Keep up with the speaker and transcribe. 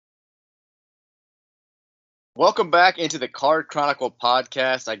Welcome back into the Card Chronicle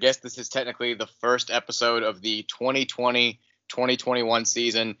podcast. I guess this is technically the first episode of the 2020-2021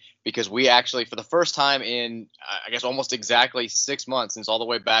 season because we actually, for the first time in, I guess, almost exactly 6 months, since all the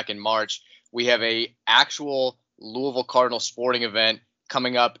way back in March, we have a actual Louisville Cardinals sporting event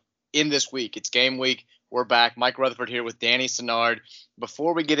coming up in this week. It's game week. We're back. Mike Rutherford here with Danny Sennard.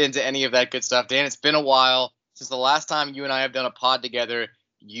 Before we get into any of that good stuff, Dan, it's been a while since the last time you and I have done a pod together.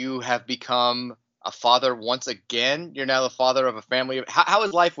 You have become a father once again. You're now the father of a family. How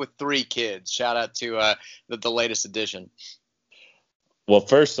is life with 3 kids? Shout out to the latest edition. Well,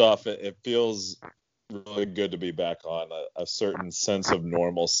 first off, it feels really good to be back on a certain sense of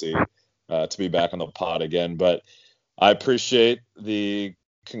normalcy, to be back on the pod again. But I appreciate the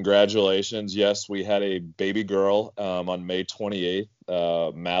congratulations. Yes, we had a baby girl on May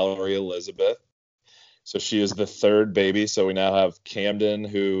 28th, Mallory Elizabeth. So she is the third baby. So we now have Camden,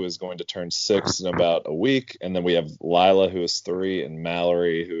 who is going to turn 6 in about a week. And then we have Lila, who is 3, and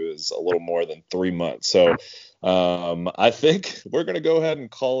Mallory, who is a little more than 3 months. So I think we're going to go ahead and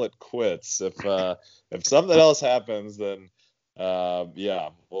call it quits. If something else happens, then yeah,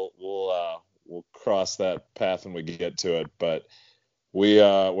 we'll cross that path when we get to it. But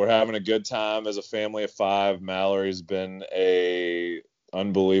we're having a good time as a family of 5. Mallory's been a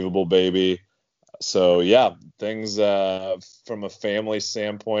unbelievable baby. So yeah, things from a family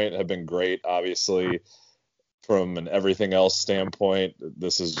standpoint have been great. Obviously, from an everything else standpoint,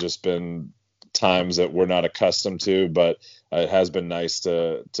 this has just been times that we're not accustomed to, but it has been nice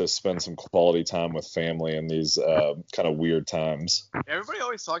to spend some quality time with family in these kind of weird times. Everybody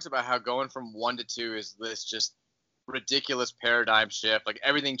always talks about how going from 1 to 2 is this just ridiculous paradigm shift. Like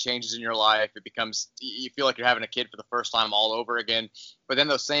everything changes in your life. It becomes, you feel like you're having a kid for the first time all over again. But then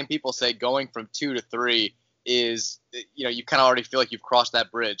those same people say going from 2 to 3 is, you kind of already feel like you've crossed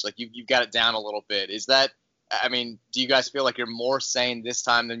that bridge. Like you've got it down a little bit. Is that, I mean, do you guys feel like you're more sane this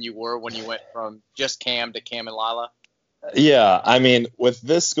time than you were when you went from just Cam to Cam and Lila? Yeah, I mean, with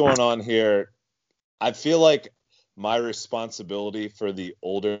this going on here, I feel like my responsibility for the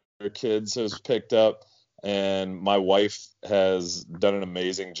older kids has picked up, and my wife has done an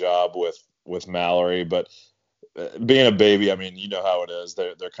amazing job with Mallory. But being a baby, I mean, you know how it is.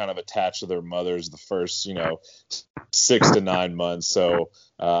 They're kind of attached to their mothers the first 6 to 9 months. So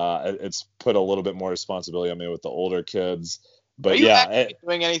it's put a little bit more responsibility on me with the older kids. Are But you yeah, actually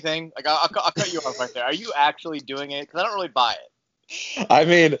doing anything? Like I'll cut you off right there. Are you actually doing it? Because I don't really buy it. I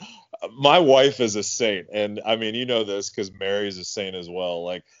mean, my wife is a saint, and I mean, you know this because Mary's a saint as well.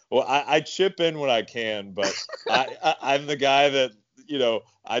 Like, well, I chip in when I can, but I'm the guy that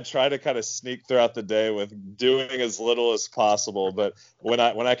I try to kind of sneak throughout the day with doing as little as possible. But when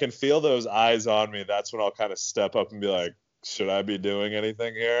I can feel those eyes on me, that's when I'll kind of step up and be like, should I be doing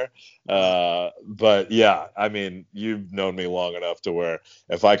anything here? But yeah, I mean, you've known me long enough to where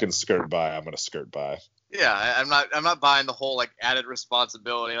if I can skirt by, I'm gonna skirt by. Yeah, I'm not buying the whole like added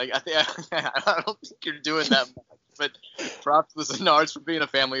responsibility. Like I think I don't think you're doing that much. But props to the Sennards for being a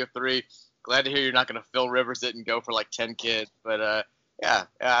family of 3. Glad to hear you're not going to Phil Rivers it and go for like 10 kids. But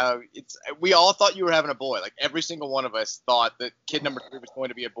yeah, we all thought you were having a boy. Like every single one of us thought that kid number 3 was going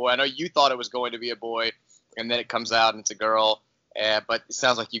to be a boy. I know you thought it was going to be a boy, and then it comes out and it's a girl. But it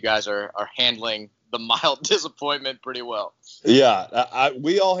sounds like you guys are handling the mild disappointment pretty well. Yeah,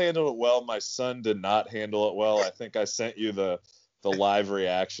 we all handled it well. My son did not handle it well. I think I sent you the live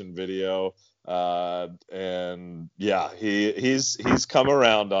reaction video, and yeah, he's come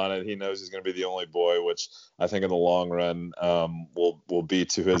around on it. He knows he's going to be the only boy, which I think in the long run will be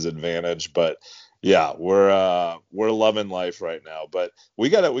to his advantage. But yeah, we're loving life right now. But we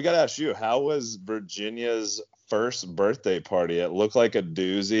gotta ask you, how was Virginia's first birthday party? It looked like a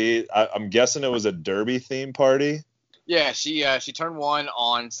doozy. I'm guessing it was a Derby theme party. Yeah, she turned 1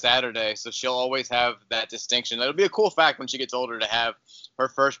 on Saturday, so she'll always have that distinction. It'll be a cool fact when she gets older to have her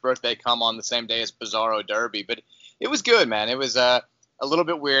first birthday come on the same day as Bizarro Derby. But it was good, man. It was a little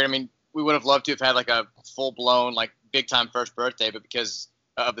bit weird. I mean, we would have loved to have had like a full blown like big time first birthday, but because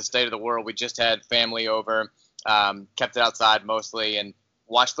of the state of the world, we just had family over, kept it outside mostly, and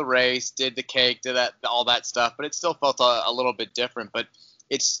watched the race, did the cake, did that all that stuff. But it still felt a little bit different. But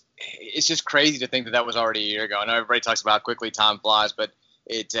it's just crazy to think that was already a year ago. I know everybody talks about how quickly time flies, but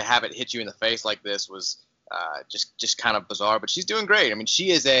to have it hit you in the face like this was just kind of bizarre. But she's doing great. I mean,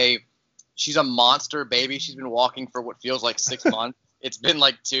 she's a monster baby. She's been walking for what feels like 6 months. It's been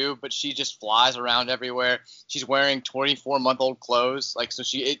like 2, but she just flies around everywhere. She's wearing 24-month-old clothes. Like, so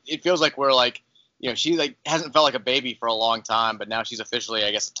it feels like we're like, she like hasn't felt like a baby for a long time, but now she's officially,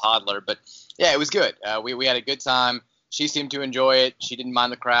 I guess, a toddler. But yeah, it was good. We had a good time. She seemed to enjoy it. She didn't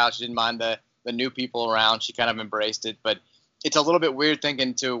mind the crowd. She didn't mind the the new people around, she kind of embraced it. But it's a little bit weird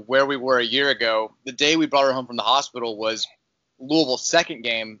thinking to where we were a year ago. The day we brought her home from the hospital was Louisville's second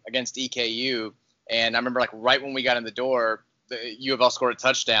game against EKU. And I remember, like, right when we got in the door, the U of L scored a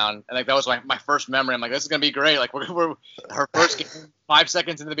touchdown. And, like, that was my first memory. I'm like, this is going to be great. Like, we're her first game, 5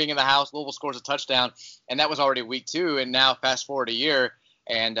 seconds into being in the house, Louisville scores a touchdown. And that was already week 2. And now fast forward a year,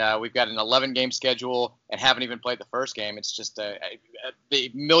 and we've got an 11-game schedule and haven't even played the first game. It's just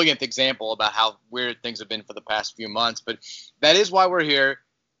the millionth example about how weird things have been for the past few months. But that is why we're here.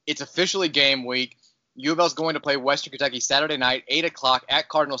 It's officially game week. U of L is going to play Western Kentucky Saturday night, 8 o'clock at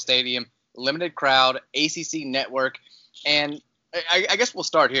Cardinal Stadium. Limited crowd, ACC network. And I guess we'll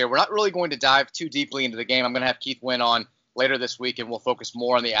start here. We're not really going to dive too deeply into the game. I'm going to have Keith Wynn on later this week, and we'll focus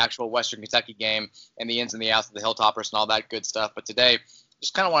more on the actual Western Kentucky game and the ins and the outs of the Hilltoppers and all that good stuff. But today,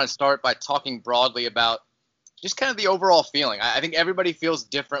 just kind of want to start by talking broadly about just kind of the overall feeling. I think everybody feels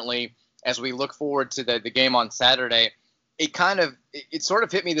differently as we look forward to the game on Saturday. It sort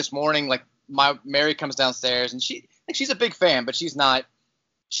of hit me this morning. Like, Mary comes downstairs, and she's a big fan, but she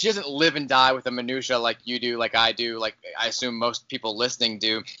doesn't live and die with the minutia like you do, like I do, like I assume most people listening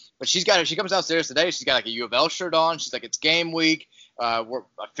do. But she comes downstairs today. She's got like a U of L shirt on. She's like, it's game week. We're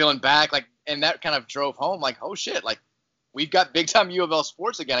feeling back, like, and that kind of drove home, like, oh shit, like, we've got big time U of L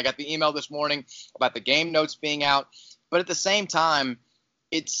sports again. I got the email this morning about the game notes being out, but at the same time,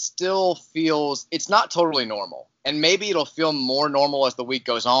 it still feels it's not totally normal. And maybe it'll feel more normal as the week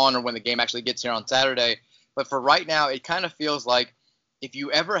goes on or when the game actually gets here on Saturday. But for right now, it kind of feels like if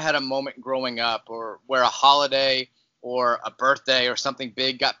you ever had a moment growing up or where a holiday or a birthday or something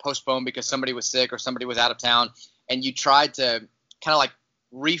big got postponed because somebody was sick or somebody was out of town, and you tried to kind of like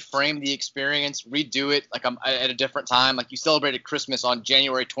reframe the experience, redo it like at a different time, like you celebrated Christmas on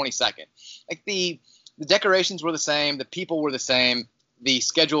January 22nd. Like the decorations were the same, the people were the same, the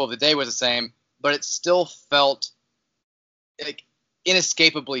schedule of the day was the same, but it still felt like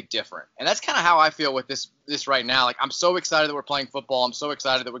inescapably different. And that's kind of how I feel with this right now. Like, I'm so excited that we're playing football. I'm so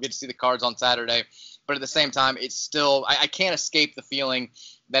excited that we get to see the Cards on Saturday. But at the same time, it's still I can't escape the feeling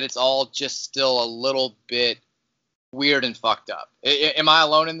that it's all just still a little bit weird and fucked up. Am I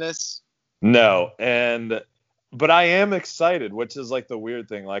alone in this? No, but I am excited, which is like the weird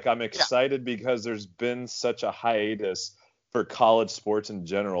thing. Like, I'm excited because there's been such a hiatus for college sports in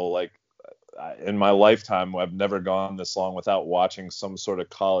general. Like, in my lifetime, I've never gone this long without watching some sort of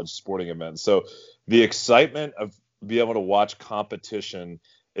college sporting event. So the excitement of being able to watch competition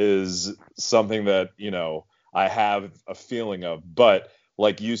is something that, I have a feeling of. But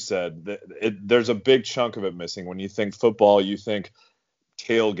like you said, there's a big chunk of it missing. When you think football, you think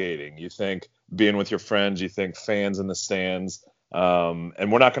tailgating, you think being with your friends, you think fans in the stands,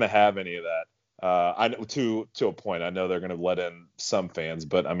 and we're not going to have any of that. I know to a point. I know they're going to let in some fans,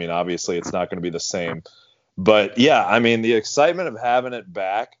 but I mean, obviously, it's not going to be the same. But yeah, I mean, the excitement of having it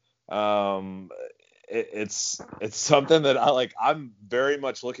back, it's something that I'm very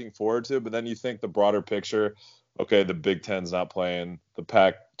much looking forward to. But then you think the broader picture. Okay, the Big Ten's not playing, the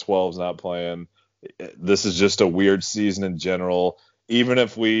Pac-12's not playing. This is just a weird season in general. Even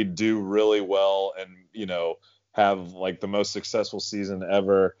if we do really well and, have like the most successful season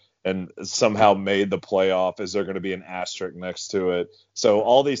ever and somehow made the playoff, is there going to be an asterisk next to it? So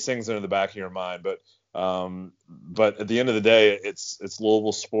all these things are in the back of your mind. But at the end of the day, it's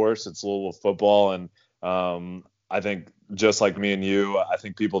Louisville sports, it's Louisville football. And I think just like me and you, I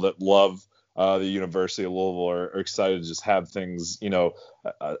think people that love the University of Louisville are excited to just have things,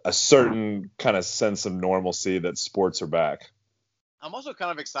 a certain kind of sense of normalcy that sports are back. I'm also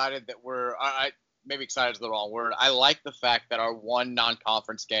kind of excited that maybe excited is the wrong word. I like the fact that our one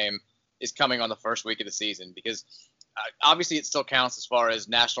non-conference game is coming on the first week of the season because obviously it still counts as far as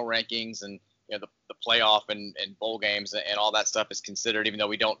national rankings and the playoff and bowl games and all that stuff is considered, even though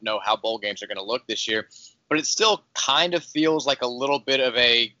we don't know how bowl games are going to look this year. But it still kind of feels like a little bit of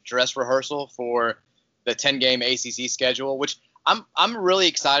a dress rehearsal for the 10-game ACC schedule, which I'm really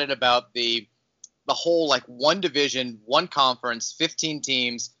excited about the whole like one division, one conference, 15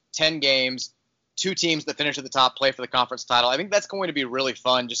 teams, 10 games, 2 teams that finish at the top play for the conference title. I think that's going to be really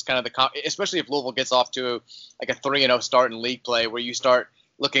fun, just kind of especially if Louisville gets off to like a 3-0 start in league play where you start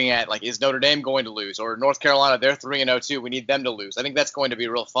looking at like, is Notre Dame going to lose, or North Carolina, they're 3-0 too, we need them to lose. I think that's going to be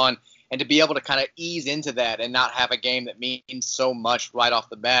real fun. And to be able to kind of ease into that and not have a game that means so much right off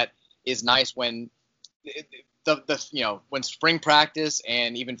the bat is nice when when spring practice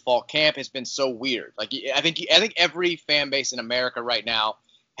and even fall camp has been so weird. Like I think every fan base in America right now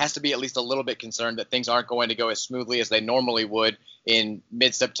has to be at least a little bit concerned that things aren't going to go as smoothly as they normally would in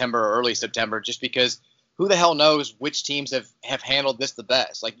mid-September or early September, just because who the hell knows which teams have handled this the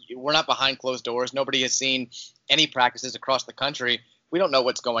best? Like, we're not behind closed doors. Nobody has seen any practices across the country. We don't know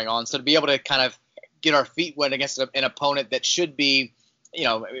what's going on. So to be able to kind of get our feet wet against an opponent that should be,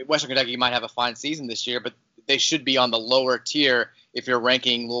 Western Kentucky might have a fine season this year, but they should be on the lower tier if you're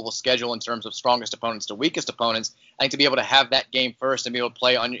ranking Louisville's schedule in terms of strongest opponents to weakest opponents. I think to be able to have that game first and be able to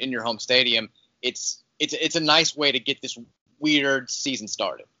play in your home stadium, it's a nice way to get this weird season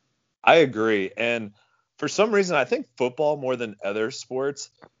started. I agree. And for some reason, I think football more than other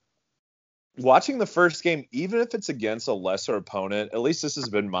sports, watching the first game, even if it's against a lesser opponent, at least this has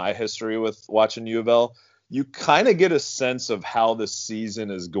been my history with watching U of L, you kind of get a sense of how the season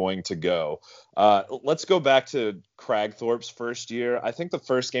is going to go. Let's go back to Cragthorpe's first year. I think the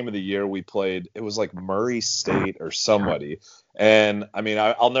first game of the year we played, it was like Murray State or somebody. And I mean,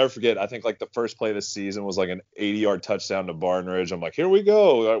 I'll never forget. I think like the first play of the season was like an 80-yard touchdown to Barn Ridge. I'm like, here we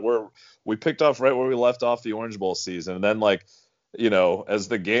go. We picked off right where we left off the Orange Bowl season. And then like, as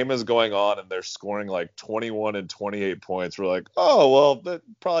the game is going on and they're scoring like 21 and 28 points, we're like, oh, well, that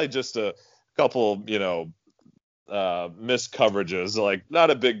probably just a couple, missed coverages, like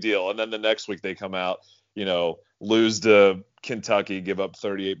not a big deal. And then the next week they come out, lose to Kentucky, give up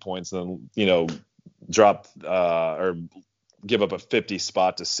 38 points, and then, drop or give up a 50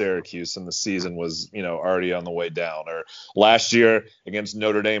 spot to Syracuse, and the season was, already on the way down. Or last year against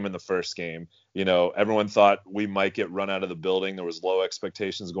Notre Dame in the first game, everyone thought we might get run out of the building. There was low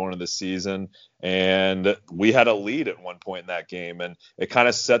expectations going into the season, and we had a lead at one point in that game, and it kind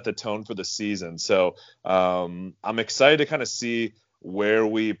of set the tone for the season. So I'm excited to kind of see where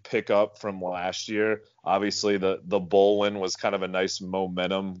we pick up from last year. Obviously, the bowl win was kind of a nice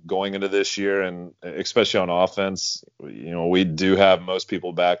momentum going into this year, and especially on offense. We do have most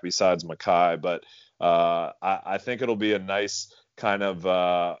people back besides Makai, but I think it'll be a nice kind of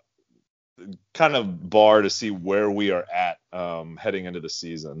bar to see where we are at heading into the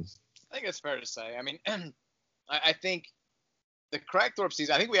season. I think it's fair to say. I mean, I think the Cragthorpe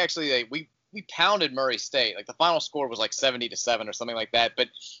season, I think we actually we pounded Murray State. Like the final score was like 70-7 or something like that. But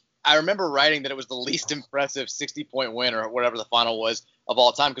I remember writing that it was the least impressive 60-point win or whatever the final was of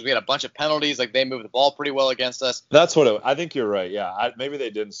all time because we had a bunch of penalties. Like they moved the ball pretty well against us. That's what I think you're right. Yeah, maybe they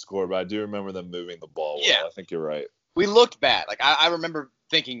didn't score, but I do remember them moving the ball well. Yeah. I think you're right. We looked bad. Like I remember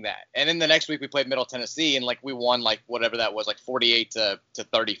thinking that. And then the next week we played Middle Tennessee and like we won like whatever that was, like 48 to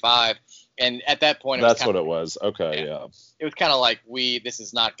 35. And at that point, that's what it was. Okay, yeah. It was kind of like this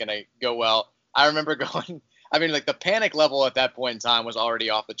is not gonna go well. I remember going. I mean, like the panic level at that point in time was already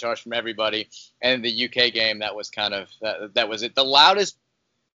off the charts from everybody. And the UK game, that was kind of that was it. The loudest,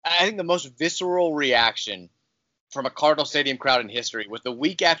 I think, the most visceral reaction from a Cardinal Stadium crowd in history was the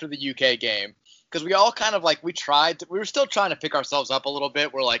week after the UK game. Because we all kind of like we were still trying to pick ourselves up a little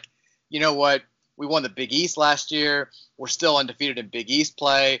bit. We're like, you know what? We won the Big East last year. We're still undefeated in Big East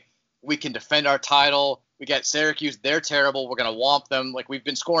play. We can defend our title. We got Syracuse. They're terrible. We're going to womp them. Like we've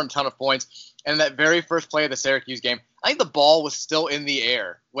been scoring a ton of points. And that very first play of the Syracuse game, I think the ball was still in the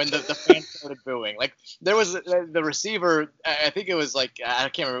air when the fans started booing. Like there was the receiver. I think it was like I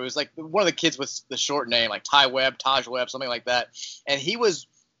can't remember. It was like one of the kids with the short name, like Taj Webb, something like that. And he was,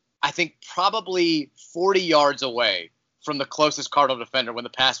 I think, probably 40 yards away from the closest Cardinal defender when the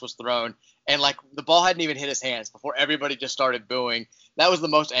pass was thrown. And, like, the ball hadn't even hit his hands before everybody just started booing. That was the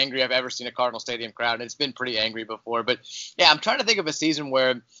most angry I've ever seen a Cardinal Stadium crowd, and it's been pretty angry before. But, yeah, I'm trying to think of a season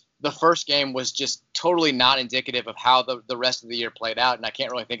where the first game was just totally not indicative of how the rest of the year played out, and I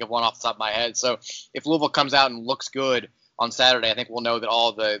can't really think of one off the top of my head. So if Louisville comes out and looks good on Saturday, I think we'll know that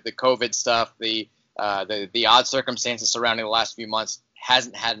all the COVID stuff, the odd circumstances surrounding the last few months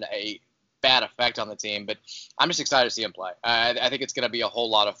hasn't had a bad effect on the team. But I'm just excited to see him play. I think it's going to be a whole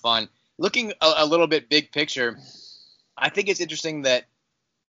lot of fun. Looking a little bit big picture, I think it's interesting that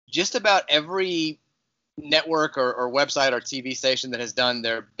just about every network or website or TV station that has done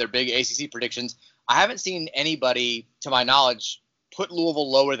their big ACC predictions, I haven't seen anybody, to my knowledge, put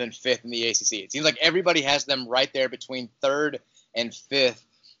Louisville lower than 5th in the ACC. It seems like everybody has them right there between 3rd and 5th.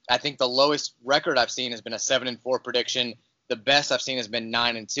 I think the lowest record I've seen has been a 7-4 prediction. The best I've seen has been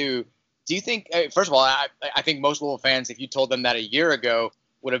 9-2. Do you think, first of all, I think most Louisville fans, if you told them that a year ago,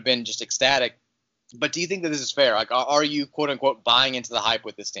 would have been just ecstatic. But do you think that this is fair? Like, are you, quote unquote, buying into the hype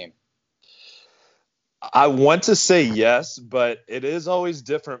with this team? I want to say yes, but it is always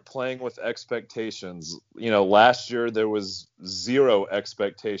different playing with expectations. Last year there was 0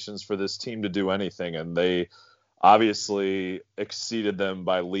 expectations for this team to do anything, and they obviously exceeded them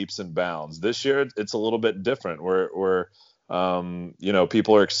by leaps and bounds. This year it's a little bit different. We're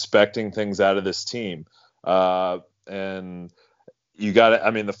people are expecting things out of this team, and you got to,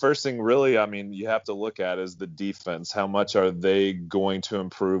 I mean, the first thing really, I mean, you have to look at is the defense. How much are they going to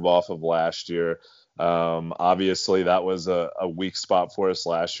improve off of last year? Obviously, that was a weak spot for us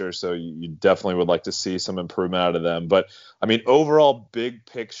last year, so you definitely would like to see some improvement out of them. But, I mean, overall, big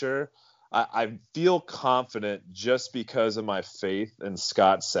picture, I feel confident just because of my faith in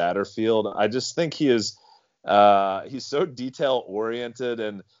Scott Satterfield. I just think he's so detail oriented,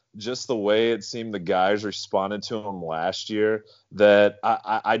 and just the way it seemed the guys responded to him last year, that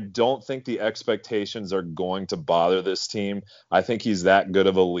I don't think the expectations are going to bother this team. I think he's that good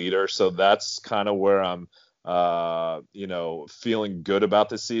of a leader. So that's kind of where I'm, feeling good about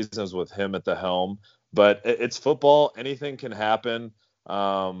the season, is with him at the helm. But it's football. Anything can happen.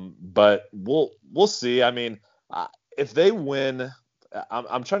 But we'll see. I mean, if they win,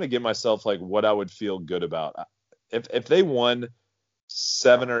 I'm trying to give myself like what I would feel good about. If they won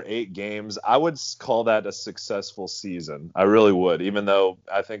 7 or 8 games, I would call that a successful season. I really would, even though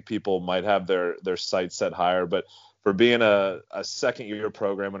I think people might have their sights set higher. But for being a second year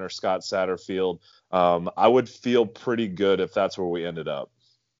program under Scott Satterfield, I would feel pretty good if that's where we ended up.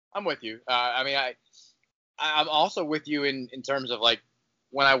 I'm with you. I mean, I'm also with you in terms of like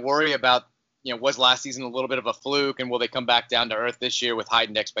when I worry about, was last season a little bit of a fluke and will they come back down to earth this year with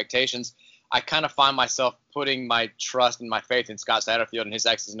heightened expectations? I kind of find myself putting my trust and my faith in Scott Satterfield and his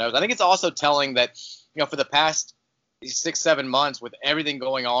X's and O's. I think it's also telling that, for the past 6-7 months with everything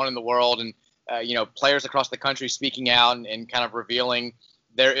going on in the world and, players across the country speaking out and kind of revealing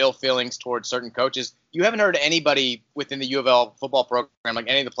their ill feelings towards certain coaches, you haven't heard anybody within the U of L football program, like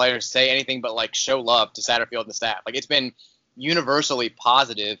any of the players, say anything but like show love to Satterfield and the staff. Like it's been universally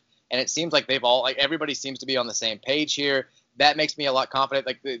positive, and it seems like everybody seems to be on the same page here. That makes me a lot confident.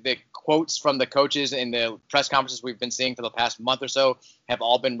 Like the quotes from the coaches in the press conferences we've been seeing for the past month or so have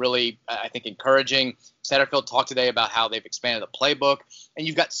all been really, I think, encouraging. Satterfield talked today about how they've expanded the playbook, and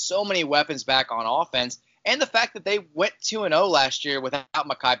you've got so many weapons back on offense. And the fact that they went 2-0 last year without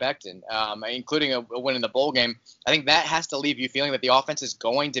Mekhi Becton, including a win in the bowl game, I think that has to leave you feeling that the offense is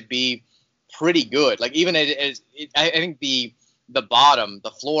going to be pretty good. Like even I think the bottom,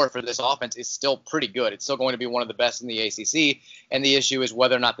 the floor for this offense is still pretty good. It's still going to be one of the best in the ACC, and the issue is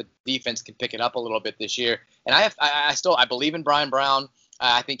whether or not the defense can pick it up a little bit this year. And I believe in Brian Brown.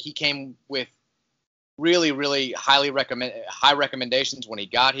 I think he came with really, really high recommendations when he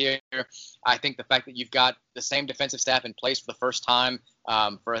got here. I think the fact that you've got the same defensive staff in place for the first time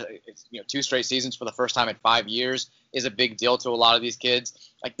for 2 straight seasons for the first time in 5 years is a big deal to a lot of these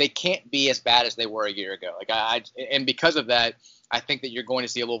kids. Like they can't be as bad as they were a year ago. And because of that, I think that you're going to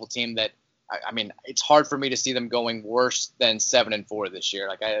see a Louisville team that, I mean, it's hard for me to see them going worse than 7-4 this year.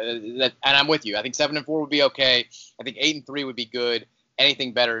 And I'm with you. I think 7-4 would be okay. I think 8-3 would be good.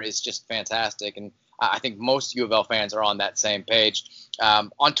 Anything better is just fantastic. And I think most U of L fans are on that same page.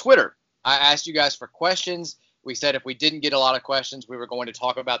 On Twitter, I asked you guys for questions. We said if we didn't get a lot of questions, we were going to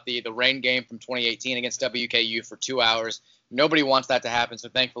talk about the rain game from 2018 against WKU for 2 hours. Nobody wants that to happen, so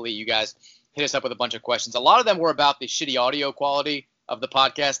thankfully you guys hit us up with a bunch of questions. A lot of them were about the shitty audio quality of the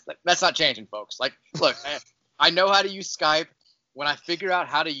podcast. That's not changing, folks. Like, look, I know how to use Skype. When I figure out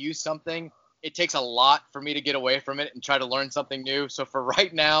how to use something, it takes a lot for me to get away from it and try to learn something new. So for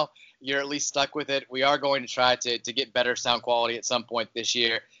right now, you're at least stuck with it. We are going to try to get better sound quality at some point this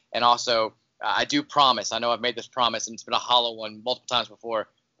year. And also, I do promise, I know I've made this promise, and it's been a hollow one multiple times before,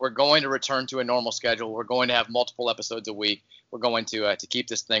 we're going to return to a normal schedule. We're going to have multiple episodes a week. We're going to keep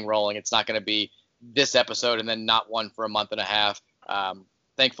this thing rolling. It's not going to be this episode and then not one for a month and a half.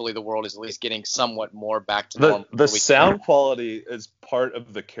 Thankfully, the world is at least getting somewhat more back to normal. The sound quality is part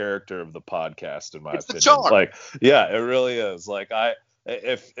of the character of the podcast, in my opinion. It's the charm. Like, yeah, it really is. Like,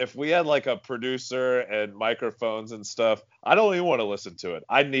 if we had like a producer and microphones and stuff, I don't even want to listen to it.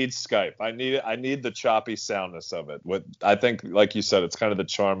 I need Skype. I need the choppy soundness of it. I think, like you said, it's kind of the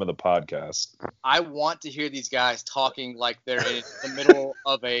charm of the podcast. I want to hear these guys talking like they're in the middle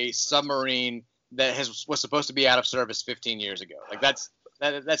of a submarine that was supposed to be out of service 15 years ago. Like that's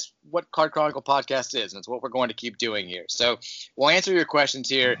what Card Chronicle podcast is, and it's what we're going to keep doing here. So we'll answer your questions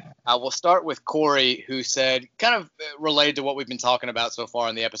here. We'll start with Corey, who said, kind of related to what we've been talking about so far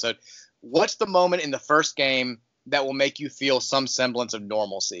in the episode, what's the moment in the first game that will make you feel some semblance of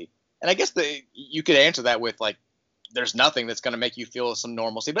normalcy? And I guess you could answer that with, like, there's nothing that's going to make you feel some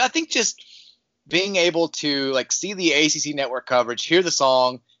normalcy. But I think just being able to, like, see the ACC network coverage, hear the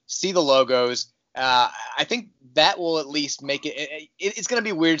song, see the logos, I think that will at least make it. It's going to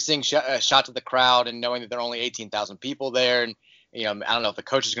be weird seeing shots of the crowd and knowing that there are only 18,000 people there, and I don't know if the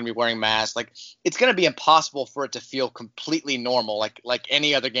coach is going to be wearing masks. Like, it's going to be impossible for it to feel completely normal, like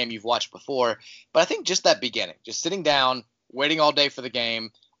any other game you've watched before. But I think just that beginning, just sitting down, waiting all day for the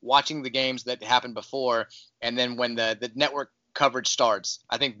game, watching the games that happened before, and then when the network coverage starts,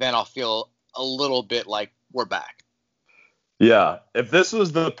 I think then I'll feel a little bit like we're back. Yeah, if this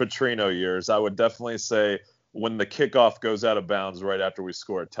was the Petrino years, I would definitely say when the kickoff goes out of bounds right after we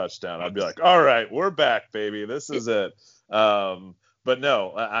score a touchdown, I'd be like, all right, we're back, baby. This is it. But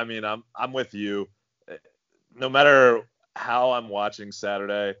no, I mean, I'm with you. No matter how I'm watching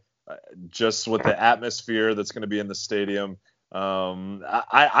Saturday, just with the atmosphere that's going to be in the stadium,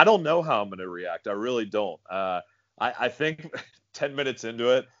 I don't know how I'm going to react. I really don't. I think 10 minutes into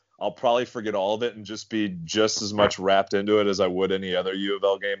it, I'll probably forget all of it and just be just as much wrapped into it as I would any other U of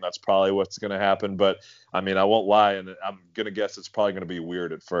L game. That's probably what's going to happen. But, I mean, I won't lie, and I'm going to guess it's probably going to be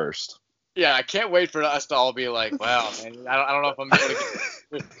weird at first. Yeah, I can't wait for us to all be like, wow, man, I don't know if I'm going to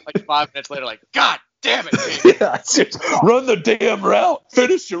get like 5 minutes later, like, God damn it, baby. Yeah, run the damn route.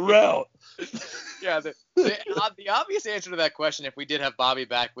 Finish your route. Yeah, the obvious answer to that question, if we did have Bobby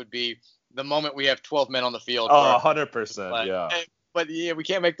back, would be the moment we have 12 men on the field. Oh, 100%, yeah. But yeah, we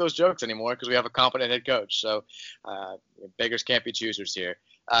can't make those jokes anymore because we have a competent head coach. So beggars can't be choosers here.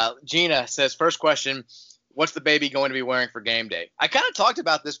 Gina says, first question, what's the baby going to be wearing for game day? I kind of talked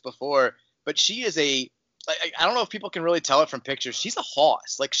about this before, but she is I don't know if people can really tell it from pictures. She's a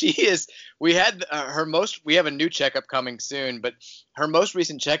hoss. Like she is. We had we have a new checkup coming soon, but her most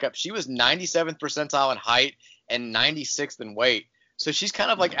recent checkup, she was 97th percentile in height and 96th in weight. So she's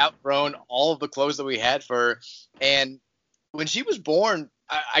kind of like outgrown all of the clothes that we had for her. And when she was born,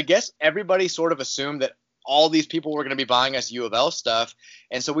 I guess everybody sort of assumed that all these people were going to be buying us U of L stuff.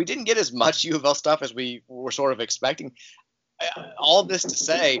 And so we didn't get as much U of L stuff as we were sort of expecting. All this to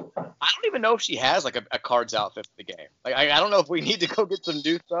say, I don't even know if she has like a Cards outfit for the game. Like I don't know if we need to go get some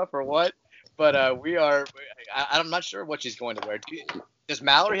new stuff or what, but I'm not sure what she's going to wear. Does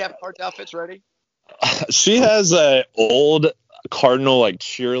Mallory have Cards outfits ready? She has a old Cardinal like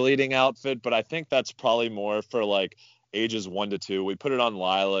cheerleading outfit, but I think that's probably more for like ages 1 to 2. We put it on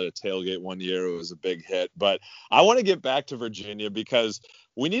Lila at a tailgate one year. It was a big hit. But I want to get back to Virginia because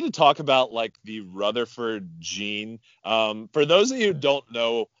we need to talk about like the Rutherford gene. For those of you who don't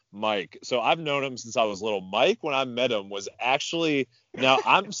know Mike, so I've known him since I was little. Mike, when I met him, was actually, now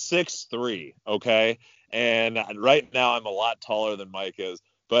I'm 6'3", okay? And right now I'm a lot taller than Mike is.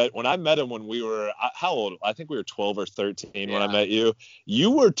 But when I met him when we were, how old? I think we were 12 or 13 when I met you.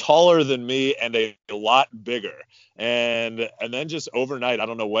 You were taller than me and a lot bigger. And then just overnight, I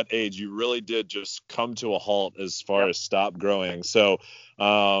don't know what age, you really did just come to a halt as far as stop growing. So,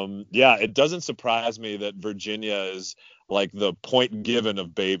 it doesn't surprise me that Virginia is like the point given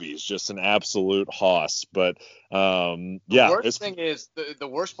of babies, just an absolute hoss. But, The worst thing is, the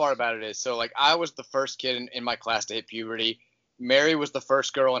worst part about it is, so like I was the first kid in my class to hit puberty. Mary was the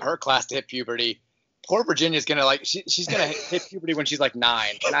first girl in her class to hit puberty. Poor Virginia's gonna she's gonna hit puberty when she's like 9.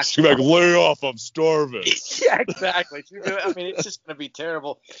 And she's like, lay off, I'm starving. Yeah, exactly. It's just gonna be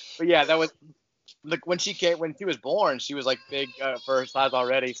terrible. But yeah, that was like when she was born, she was like big for her size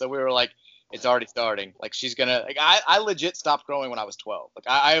already. So we were like, it's already starting. Like she's gonna I legit stopped growing when I was 12. Like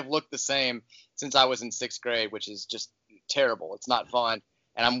I have looked the same since I was in 6th grade, which is just terrible. It's not fun,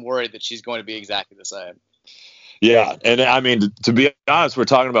 and I'm worried that she's going to be exactly the same. Yeah, and I mean, to be honest, we're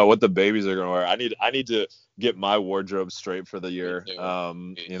talking about what the babies are going to wear. I need to get my wardrobe straight for the year.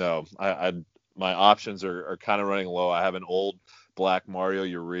 My options are kind of running low. I have an old black Mario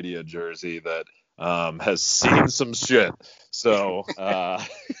Uridia jersey that has seen some shit, so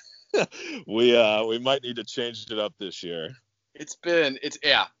we might need to change it up this year.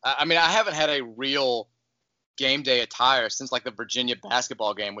 I mean, I haven't had a real game day attire since like the Virginia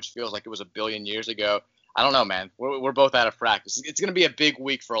basketball game, which feels like it was a billion years ago. I don't know, man. We're both out of practice. It's going to be a big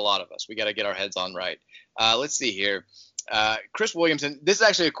week for a lot of us. We got to get our heads on right. Let's see here. Chris Williamson, this is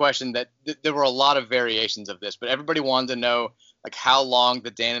actually a question that there were a lot of variations of this, but everybody wanted to know like how long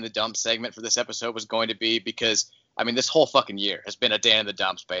the Dan in the Dumps segment for this episode was going to be because, I mean, this whole fucking year has been a Dan in the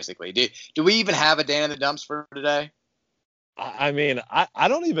Dumps, basically. Do we even have a Dan in the Dumps for today? I mean, I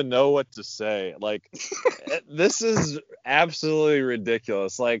don't even know what to say. Like, this is absolutely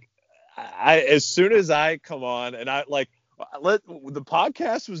ridiculous. Like, as soon as I come on and the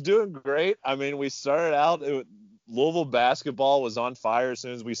podcast was doing great. I mean, we started out, Louisville basketball was on fire as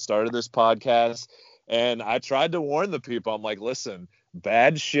soon as we started this podcast. And I tried to warn the people. I'm like, listen,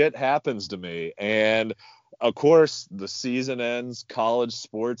 bad shit happens to me. And of course the season ends, college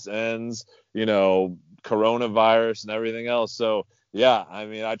sports ends, coronavirus and everything else. So yeah, I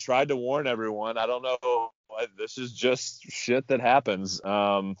mean, I tried to warn everyone. I don't know. This is just shit that happens.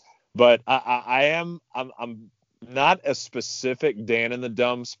 But I'm not a specific Dan in the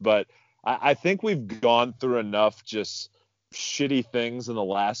Dumps, but I think we've gone through enough just shitty things in the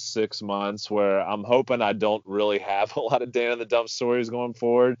last 6 months where I'm hoping I don't really have a lot of Dan in the Dump stories going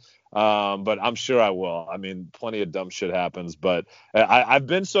forward. But I'm sure I will. I mean, plenty of dumb shit happens, but I've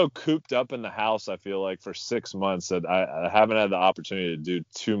been so cooped up in the house, I feel like, for 6 months that I haven't had the opportunity to do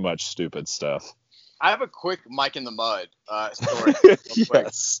too much stupid stuff. I have a quick Mike in the Mud story. Real quick.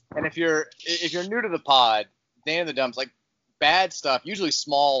 Yes. And if you're new to the pod, Dan in the Dumps, like bad stuff, usually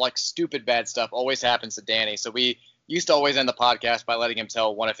small, like stupid bad stuff, always happens to Danny. So we used to always end the podcast by letting him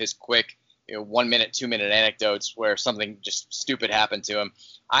tell one of his quick, 1 minute, 2 minute anecdotes where something just stupid happened to him.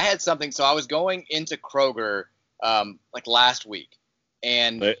 I had something. So I was going into Kroger like last week,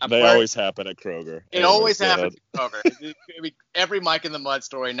 and they always happen at Kroger. It always happens at Kroger. Every Mike in the Mud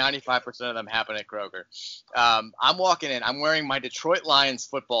story, 95% of them happen at Kroger. I'm walking in. I'm wearing my Detroit Lions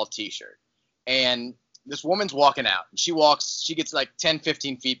football T-shirt, and this woman's walking out. She gets like 10,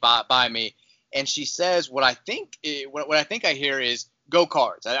 15 feet by me, and she says what I think I hear is "Go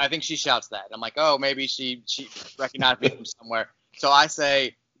Cards." I think she shouts that. And I'm like, oh, maybe she recognized me from somewhere. So I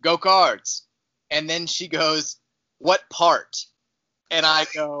say, "Go Cards," and then she goes, "What part?" And I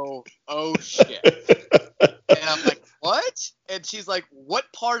go, oh, shit. And I'm like, what? And she's like, what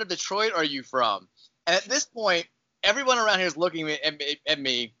part of Detroit are you from? And at this point, everyone around here is looking at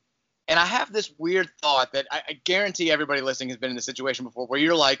me. And I have this weird thought that I guarantee everybody listening has been in this situation before where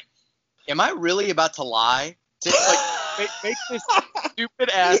you're like, am I really about to lie? To make this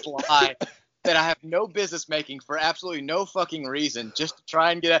stupid-ass lie that I have no business making for absolutely no fucking reason just to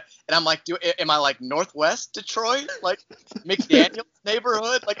try and get a – and I'm like, am I like Northwest Detroit? Like McDaniel's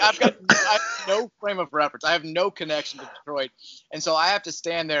neighborhood? Like I have no frame of reference. I have no connection to Detroit. And so I have to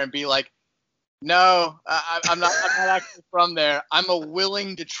stand there and be like, no, I'm not actually from there. I'm a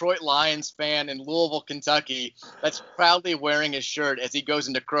willing Detroit Lions fan in Louisville, Kentucky that's proudly wearing his shirt as he goes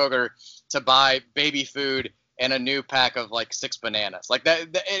into Kroger to buy baby food and a new pack of like 6 bananas. Like that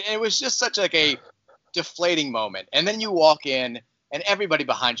it was just such like a deflating moment. And then you walk in and everybody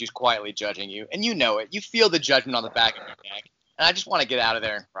behind you is quietly judging you, and you know it. You feel the judgment on the back of your neck. And I just want to get out of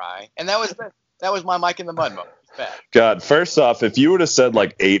there and cry. And that was my Mike in the Mud moment. God, first off, if you would have said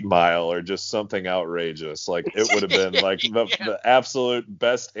like 8 Mile or just something outrageous, like it would have been like the absolute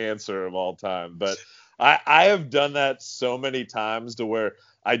best answer of all time. But I have done that so many times to where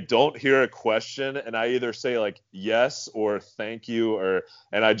I don't hear a question and I either say like yes or thank you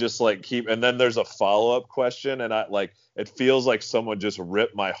and I just like keep, and then there's a follow-up question and I like, it feels like someone just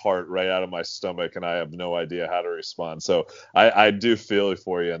ripped my heart right out of my stomach and I have no idea how to respond. So I do feel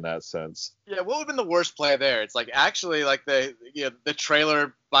for you in that sense. Yeah, what would have been the worst play there? It's like actually like the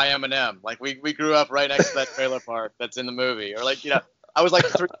trailer by Eminem. Like we grew up right next to that trailer park that's in the movie. Or like, I was like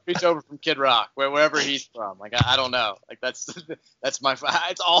 3 streets over from Kid Rock, wherever he's from. Like I don't know. Like that's it's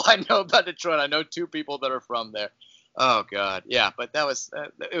all I know about Detroit. I know 2 people that are from there. Oh God, yeah. But that was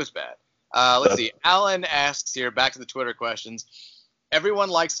it was bad. Let's see. Alan asks here, back to the Twitter questions. Everyone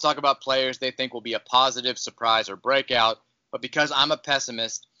likes to talk about players they think will be a positive surprise or breakout, but because I'm a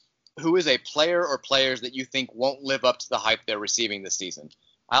pessimist, who is a player or players that you think won't live up to the hype they're receiving this season?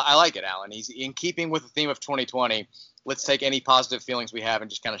 I like it, Alan. He's in keeping with the theme of 2020. Let's take any positive feelings we have and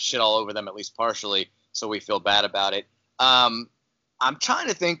just kind of shit all over them, at least partially, so we feel bad about it. I'm trying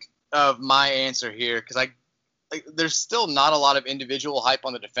to think of my answer here because there's still not a lot of individual hype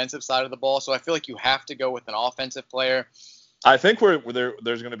on the defensive side of the ball, so I feel like you have to go with an offensive player. I think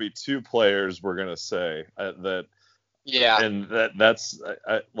there's going to be 2 players we're going to say that. Yeah, and that's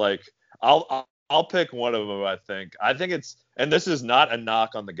like I'll pick one of them. I think it's, and this is not a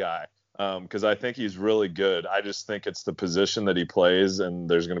knock on the guy because I think he's really good. I just think it's the position that he plays, and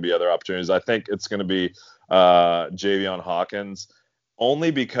there's going to be other opportunities. I think it's going to be Javion Hawkins,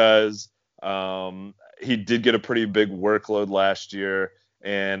 only because he did get a pretty big workload last year,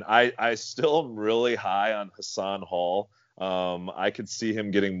 and I still am really high on Hassan Hall. I could see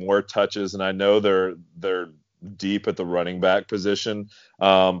him getting more touches, and I know they're deep at the running back position.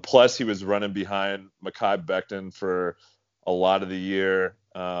 Plus, he was running behind Mekhi Becton for a lot of the year.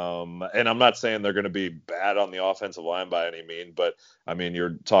 And I'm not saying they're going to be bad on the offensive line by any mean, but I mean,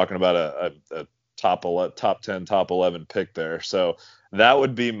 you're talking about a top 10, top 11 pick there. So that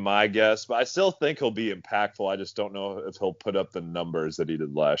would be my guess, but I still think he'll be impactful. I just don't know if he'll put up the numbers that he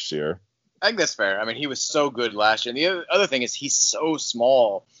did last year. I think that's fair. I mean, he was so good last year. And the other thing is he's so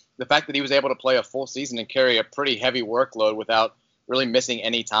small. The fact that he was able to play a full season and carry a pretty heavy workload without really missing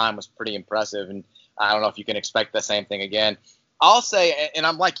any time was pretty impressive. And I don't know if you can expect the same thing again. I'll say, and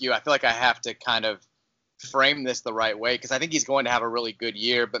I'm like you, I feel like I have to kind of frame this the right way because I think he's going to have a really good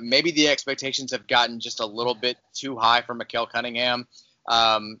year, but maybe the expectations have gotten just a little bit too high for Mikael Cunningham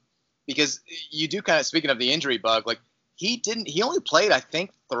because you do kind of, speaking of the injury bug, like he only played, I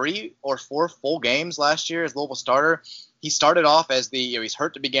think, 3 or 4 full games last year as Louisville starter. He started off as he's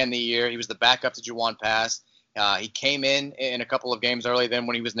hurt to begin the year. He was the backup to Juwan Pass. He came in a couple of games early. Then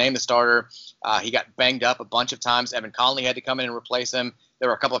when he was named the starter, he got banged up a bunch of times. Evan Conley had to come in and replace him. There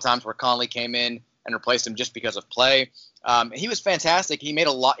were a couple of times where Conley came in and replaced him just because of play. He was fantastic. He made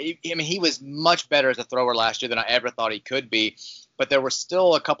a lot. He was much better as a thrower last year than I ever thought he could be. But there were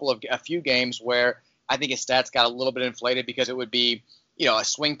still a few games where I think his stats got a little bit inflated because it would be, a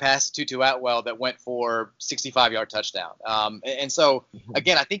swing pass to Tutu Atwell that went for 65-yard touchdown. And so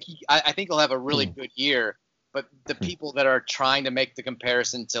again, I think he'll have a really good year. But the people that are trying to make the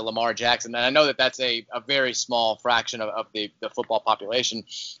comparison to Lamar Jackson, and I know that that's a very small fraction of the football population,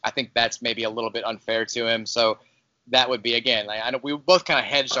 I think that's maybe a little bit unfair to him. So that would be, again, I know we both kind of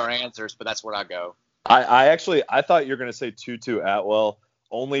hedged our answers, but that's where I go. I thought you were going to say Tutu Atwell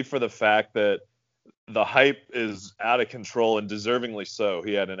only for the fact that the hype is out of control and deservingly so.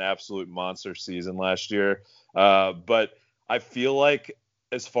 He had an absolute monster season last year. But I feel like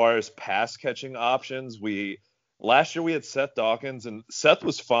as far as pass catching options, last year we had Seth Dawkins, and Seth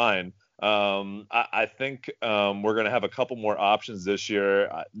was fine. I think we're going to have a couple more options this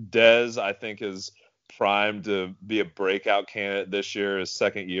year. Dez, I think, is primed to be a breakout candidate this year, his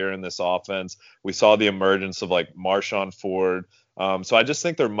second year in this offense. We saw the emergence of like Marshawn Ford. So I just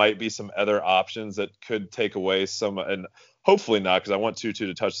think there might be some other options that could take away some, and hopefully not, because I want Tutu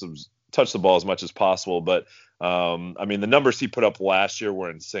to touch the ball as much as possible. But the numbers he put up last year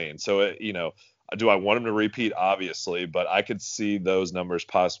were insane. So, do I want him to repeat? Obviously, but I could see those numbers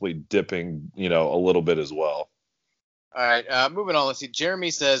possibly dipping, a little bit as well. All right, moving on. Let's see.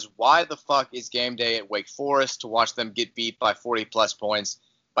 Jeremy says, why the fuck is game day at Wake Forest to watch them get beat by 40-plus points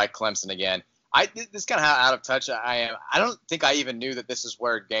by Clemson again? This is kind of how out of touch I am. I don't think I even knew that this is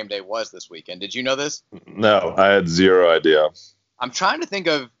where game day was this weekend. Did you know this? No, I had zero idea. I'm trying to think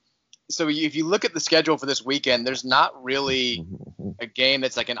of – so if you look at the schedule for this weekend, there's not really a game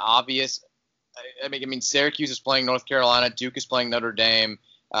that's like an obvious – I mean, Syracuse is playing North Carolina. Duke is playing Notre Dame.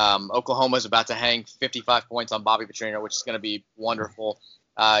 Oklahoma is about to hang 55 points on Bobby Petrino, which is going to be wonderful.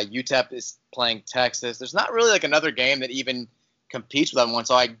 UTEP is playing Texas. There's not really like another game that even competes with that one.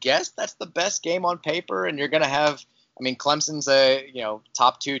 So I guess that's the best game on paper. And you're going to have, Clemson's a,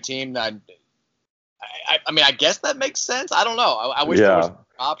 top 2 team. I guess that makes sense. I don't know. I wish there was an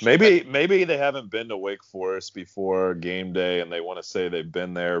option. Maybe they haven't been to Wake Forest before game day and they want to say they've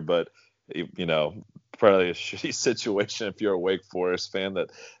been there, but probably a shitty situation if you're a Wake Forest fan that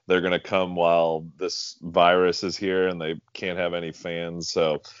they're going to come while this virus is here and they can't have any fans.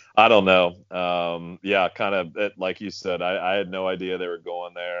 So I don't know. Kind of like you said, I had no idea they were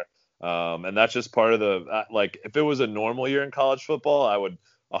going there. And that's just part of the, if it was a normal year in college football, I would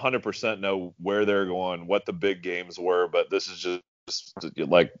 100% know where they're going, what the big games were. But this is just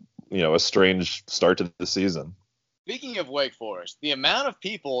a strange start to the season. Speaking of Wake Forest, the amount of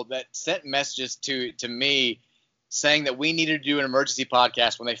people that sent messages to me saying that we needed to do an emergency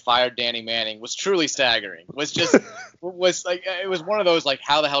podcast when they fired Danny Manning was truly staggering. It was one of those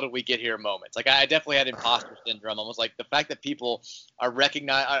how the hell did we get here moments. I definitely had imposter syndrome. I was like, the fact that people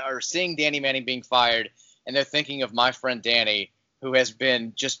are seeing Danny Manning being fired and they're thinking of my friend Danny, who has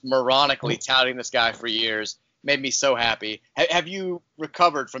been just moronically touting this guy for years, made me so happy. Have you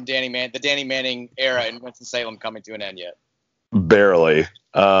recovered from the Danny Manning era in Winston-Salem coming to an end yet? Barely.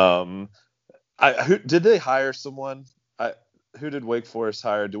 Did they hire someone? Who did Wake Forest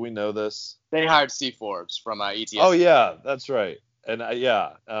hire? Do we know this? They hired Steve Forbes from ETS. Oh yeah, that's right. And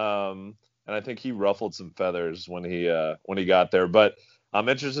and I think he ruffled some feathers when he got there. But I'm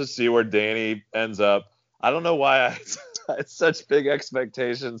interested to see where Danny ends up. I don't know why I had such big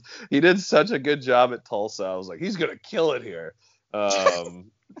expectations. He did such a good job at Tulsa. I was like, he's gonna kill it here.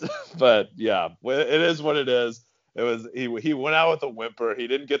 But yeah, it is what it is. It was he went out with a whimper. He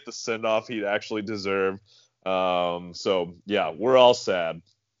didn't get the send off he'd actually deserved. So yeah, we're all sad.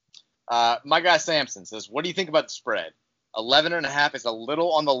 My guy Samson says, what do you think about the spread? 11.5 is a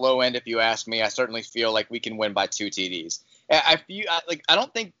little on the low end if you ask me. I certainly feel like we can win by 2 TDs. I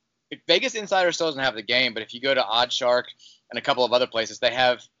don't think Vegas Insider still doesn't have the game, but if you go to OddsShark and a couple of other places, they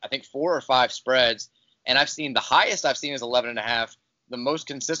have, I think, 4 or 5 spreads. And the highest I've seen is 11.5. The most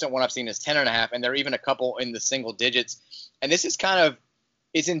consistent one I've seen is 10.5. And there are even a couple in the single digits. And this is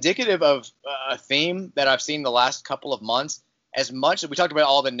it's indicative of a theme that I've seen the last couple of months. As much as we talked about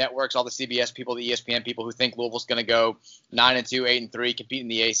all the networks, all the CBS people, the ESPN people who think Louisville's going to go 9-2, 8-3, compete in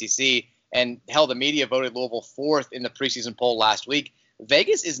the ACC. And hell, the media voted Louisville 4th in the preseason poll last week.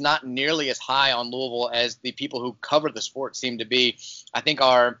 Vegas is not nearly as high on Louisville as the people who cover the sport seem to be. I think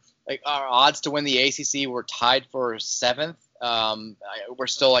our like our odds to win the ACC were tied for 7th. We're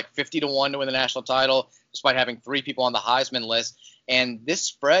still like 50-1 to win the national title, despite having 3 people on the Heisman list. And this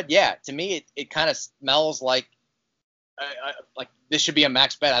spread, yeah, to me, it kind of smells like this should be a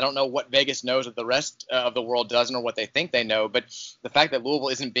max bet. I don't know what Vegas knows that the rest of the world doesn't, or what they think they know. But the fact that Louisville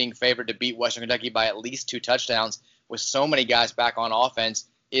isn't being favored to beat Western Kentucky by at least 2 touchdowns with so many guys back on offense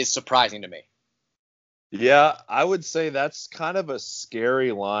is surprising to me. Yeah, I would say that's kind of a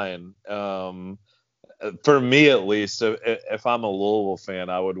scary line. For me, at least, if I'm a Louisville fan,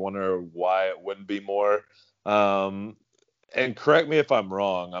 I would wonder why it wouldn't be more. And correct me if I'm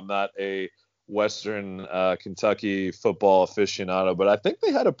wrong. I'm not a Western Kentucky football aficionado, but I think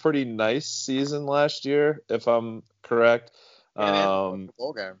they had a pretty nice season last year, if I'm correct. Yeah, they had a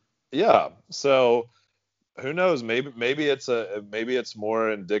bowl game. Yeah, so who knows? Maybe it's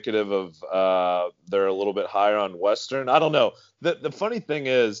more indicative of they're a little bit higher on Western. I don't know. The funny thing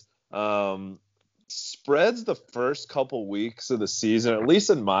is, spreads the first couple weeks of the season, at least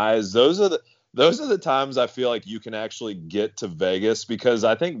in my eyes, those are the times I feel like you can actually get to Vegas, because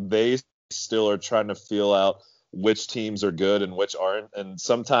I think they still are trying to feel out which teams are good and which aren't. And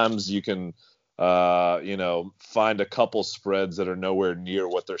sometimes you can, find a couple spreads that are nowhere near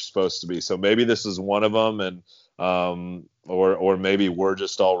what they're supposed to be. So maybe this is one of them, and or maybe we're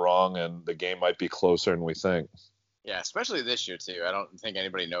just all wrong and the game might be closer than we think. Yeah, especially this year too. I don't think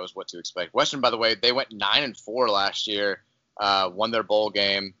anybody knows what to expect. Western, by the way, they went 9-4 last year, won their bowl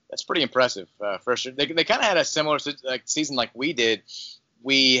game. That's pretty impressive. First year, they kind of had a similar season like we did.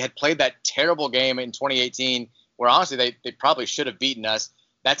 We had played that terrible game in 2018, where honestly they probably should have beaten us.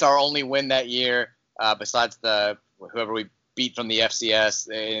 That's our only win that year, besides whoever we beat from the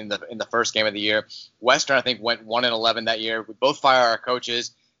FCS in the first game of the year. Western, I think, went 1-11 that year. We both fired our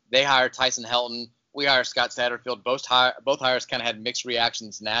coaches. They hired Tyson Helton. We hired Scott Satterfield. Both hires kind of had mixed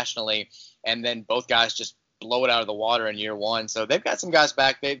reactions nationally, and then both guys just blow it out of the water in year one. So they've got some guys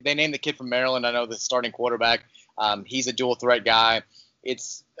back. They named the kid from Maryland. I know the starting quarterback. He's a dual threat guy.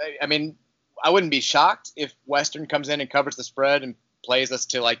 I wouldn't be shocked if Western comes in and covers the spread and plays us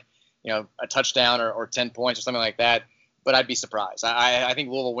to a touchdown or 10 points or something like that. But I'd be surprised. I think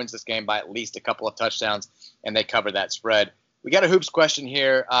Louisville wins this game by at least a couple of touchdowns, and they cover that spread. We got a hoops question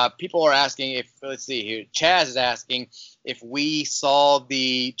here. People are asking let's see here. Chaz is asking if we saw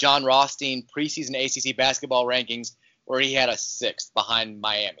the John Rothstein preseason ACC basketball rankings where he had a 6th behind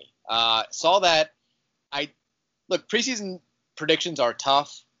Miami. Saw that. Look, preseason predictions are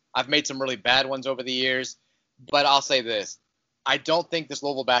tough. I've made some really bad ones over the years, but I'll say this. I don't think this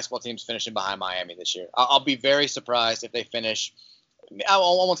Louisville basketball team's finishing behind Miami this year. I'll be very surprised if they finish. I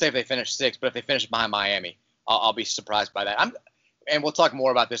won't say if they finish 6th, but if they finish behind Miami, I'll be surprised by that. And we'll talk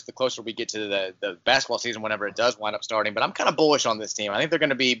more about this the closer we get to the basketball season, whenever it does wind up starting. But I'm kind of bullish on this team. I think they're going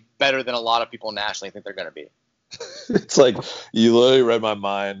to be better than a lot of people nationally think they're going to be. It's like you literally read my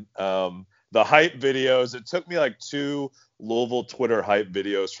mind. The hype videos, it took me like 2 Louisville Twitter hype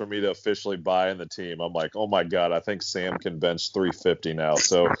videos for me to officially buy in the team. I'm like, oh my God, I think Sam can bench 350 now.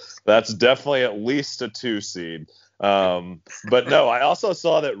 So that's definitely at least a 2 seed. But no, I also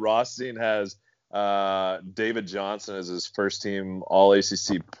saw that Rothstein has David Johnson as his first team All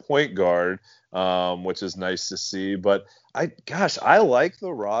ACC point guard, which is nice to see. But I like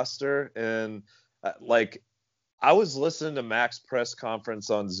the roster, and I was listening to Mac's press conference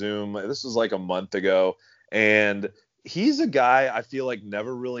on Zoom. This was like a month ago, and he's a guy I feel like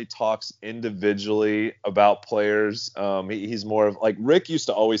never really talks individually about players. He's more of like Rick used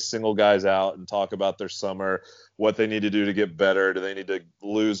to always single guys out and talk about their summer, what they need to do to get better. Do they need to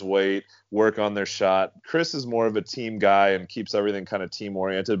lose weight, work on their shot? Chris is more of a team guy and keeps everything kind of team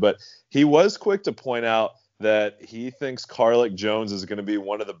oriented, but he was quick to point out that he thinks Carlick Jones is going to be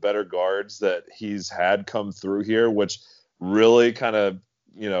one of the better guards that he's had come through here, which really kind of,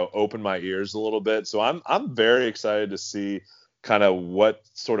 opened my ears a little bit. So I'm very excited to see kind of what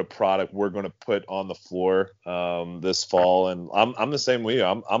sort of product we're going to put on the floor this fall. And I'm the same way.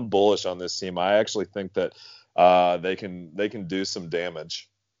 I'm bullish on this team. I actually think that they can do some damage.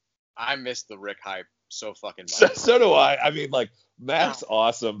 I miss the Rick hype so fucking much. So do I. I mean, like, Mac's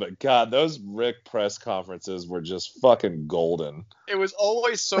awesome, but God, those Rick press conferences were just fucking golden. It was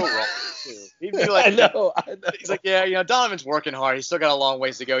always so wrong, too. He'd be like, I know. He's like, yeah, Donovan's working hard. He's still got a long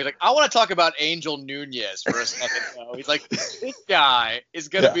ways to go. He's like, I want to talk about Angel Nunez for a second, though. He's like, this guy is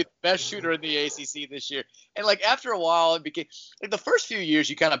going to be the best shooter in the ACC this year. And, like, after a while, it became, like, the first few years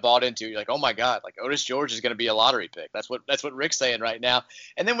you kind of bought into. You're like, oh, my God, like, Otis George is going to be a lottery pick. That's what Rick's saying right now.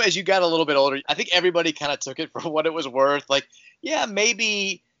 And then as you got a little bit older, I think everybody kind of took it for what it was worth. Like, yeah,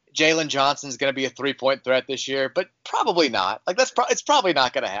 maybe Jalen Johnson's going to be a 3-point threat this year, but probably not. Like it's probably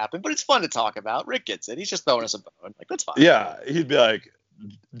not going to happen. But it's fun to talk about. Rick gets it. He's just throwing us a bone. Like that's fine. Yeah, he'd be like,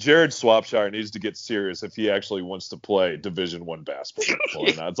 Jared Swapshire needs to get serious if he actually wants to play Division I basketball.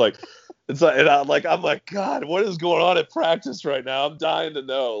 Now. It's like, and I'm like, God, what is going on at practice right now? I'm dying to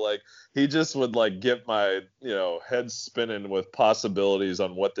know. Like, he just would like get my, head spinning with possibilities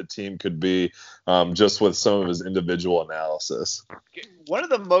on what the team could be, just with some of his individual analysis. One of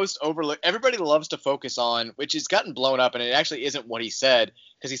the most overlooked, everybody loves to focus on, which has gotten blown up, and it actually isn't what he said,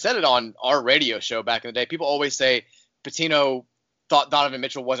 because he said it on our radio show back in the day. People always say Pitino thought Donovan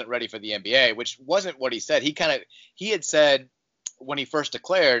Mitchell wasn't ready for the NBA, which wasn't what he said. He had said when he first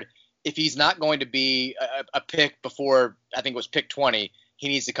declared, if he's not going to be a pick before, I think it was pick 20, he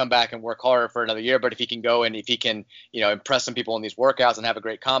needs to come back and work harder for another year. But if he can go and if he can, impress some people in these workouts and have a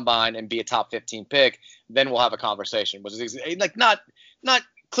great combine and be a top 15 pick, then we'll have a conversation. Was like not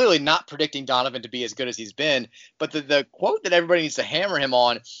clearly not predicting Donovan to be as good as he's been, but the quote that everybody needs to hammer him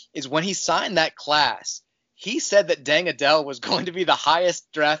on is when he signed that class. He said that Deng Adel was going to be the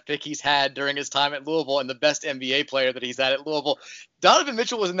highest draft pick he's had during his time at Louisville and the best NBA player that he's had at Louisville. Donovan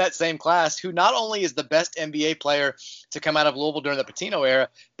Mitchell was in that same class, who not only is the best NBA player to come out of Louisville during the Pitino era,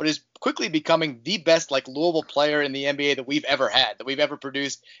 but is quickly becoming the best Louisville player in the NBA that we've ever had, that we've ever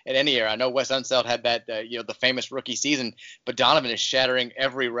produced in any era. I know Wes Unseld had that, the famous rookie season, but Donovan is shattering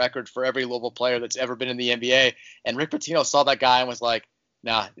every record for every Louisville player that's ever been in the NBA. And Rick Pitino saw that guy and was like,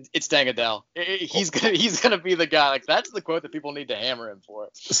 nah, it's Deng Adel. He's gonna be the guy. Like that's the quote that people need to hammer him for.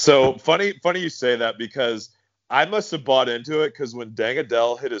 So funny you say that, because I must have bought into it, because when Deng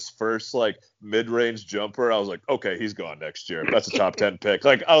Adel hit his first mid-range jumper, I was like, okay, he's gone next year. That's a top 10 pick.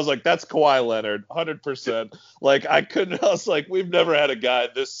 I was like, that's Kawhi Leonard, 100%. I was like, we've never had a guy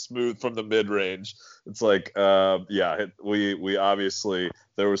this smooth from the mid-range. It's like, we obviously,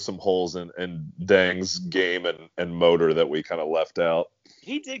 there was some holes in Deng's game and motor that we kind of left out.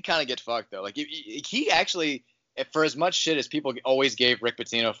 He did kind of get fucked though. He actually, for as much shit as people always gave Rick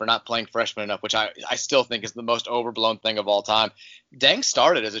Pitino for not playing freshman enough, which I still think is the most overblown thing of all time. Deng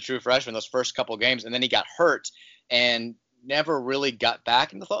started as a true freshman those first couple games, and then he got hurt and never really got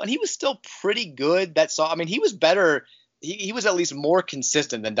back in the flow. And he was still pretty good. He was better. He was at least more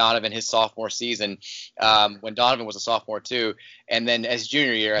consistent than Donovan his sophomore season, when Donovan was a sophomore too. And then as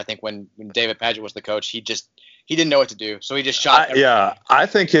junior year, I think when David Padgett was the coach, he didn't know what to do, so he just shot. I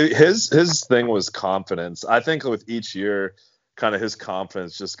think his thing was confidence. I think with each year, kind of his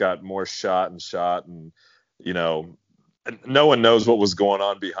confidence just got more shot, and no one knows what was going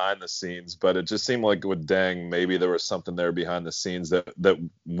on behind the scenes, but it just seemed like with Deng, maybe there was something there behind the scenes that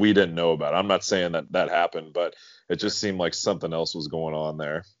we didn't know about. I'm not saying that happened, but it just seemed like something else was going on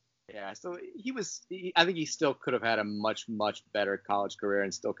there. Yeah, so I think he still could have had a much, much better college career,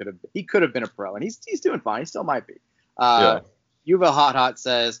 and he could have been a pro, and he's doing fine. He still might be. Yuval Hot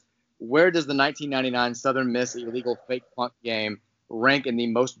says, where does the 1999 Southern Miss illegal fake punt game rank in the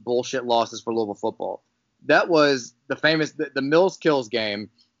most bullshit losses for Louisville football? That was the famous, the Mills Kills game.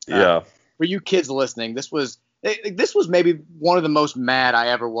 For you kids listening, this was maybe one of the most mad I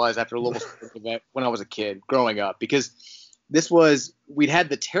ever was after a Louisville event when I was a kid growing up, because we'd had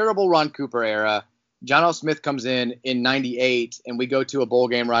the terrible Ron Cooper era. John L. Smith comes in 98, and we go to a bowl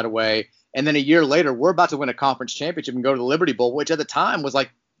game right away. And then a year later, we're about to win a conference championship and go to the Liberty Bowl, which at the time was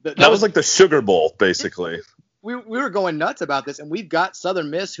like that was like the Sugar Bowl, basically. We were going nuts about this, and we've got Southern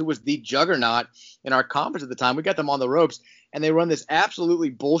Miss, who was the juggernaut in our conference at the time. We got them on the ropes, and they run this absolutely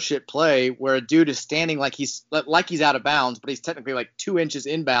bullshit play where a dude is standing like he's out of bounds, but he's technically 2 inches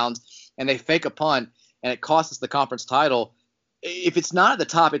inbounds, and they fake a punt, and it costs us the conference title. If it's not at the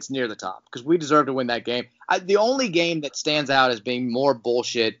top, it's near the top, because we deserve to win that game. The only game that stands out as being more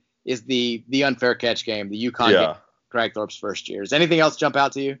bullshit is the unfair catch game, the UConn game, Craig Thorpe's first year. Does anything else jump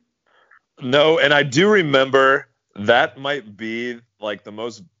out to you? No, and I do remember that might be the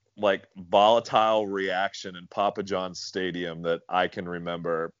most volatile reaction in Papa John's Stadium that I can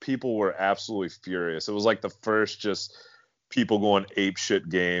remember. People were absolutely furious. It was the first just people going ape shit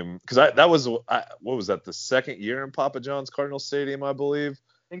game, because that was what was that, the second year in Papa John's Cardinal Stadium, I believe,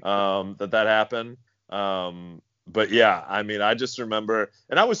 that happened. But yeah, I just remember,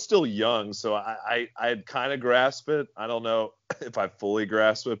 and I was still young, so I had kind of grasped it. I don't know if I fully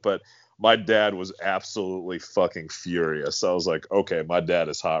grasped it, but my dad was absolutely fucking furious. I was like, okay, my dad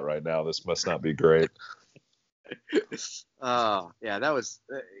is hot right now. This must not be great. Oh, yeah, that was,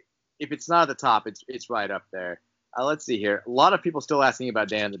 if it's not at the top, it's right up there. Let's see here. A lot of people still asking about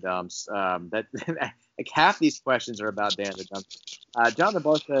Dan in the Dumps. Half these questions are about Dan in the Dumps. Jonathan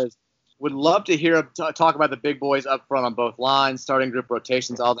Barr says, Would love to hear talk about the big boys up front on both lines, starting group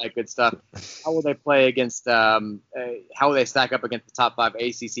rotations, all that good stuff. How will they play against? How will they stack up against the top 5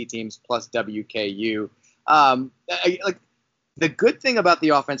 ACC teams plus WKU? Like the good thing about the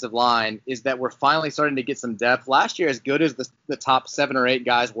offensive line is that we're finally starting to get some depth. Last year, as good as the top 7 or 8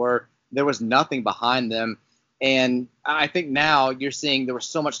 guys were, there was nothing behind them. And I think now you're seeing there was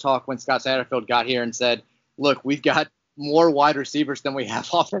so much talk when Scott Satterfield got here and said, look, we've got more wide receivers than we have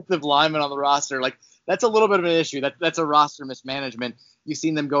offensive linemen on the roster. Like, that's a little bit of an issue. That's a roster mismanagement. You've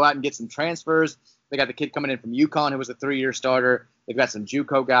seen them go out and get some transfers. They got the kid coming in from UConn who was a 3-year starter. They've got some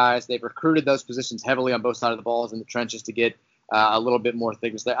JUCO guys. They've recruited those positions heavily on both sides of the balls in the trenches to get a little bit more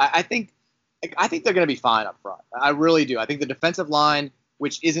thickness there. I think they're going to be fine up front. I really do. I think the defensive line,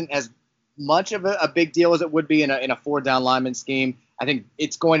 which isn't as much of a big deal as it would be in a 4-down lineman scheme, I think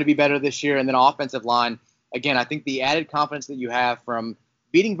it's going to be better this year. And then offensive line, again, I think the added confidence that you have from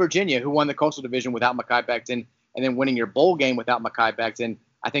beating Virginia, who won the Coastal Division without Mekhi Becton, and then winning your bowl game without Mekhi Becton,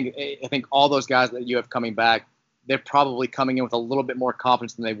 I think all those guys that you have coming back, they're probably coming in with a little bit more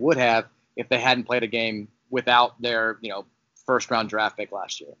confidence than they would have if they hadn't played a game without their first-round draft pick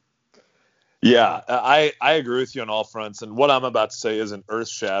last year. Yeah, I agree with you on all fronts. And what I'm about to say isn't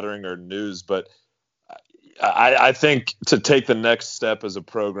earth-shattering or news, but I think to take the next step as a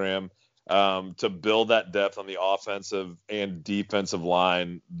program, to build that depth on the offensive and defensive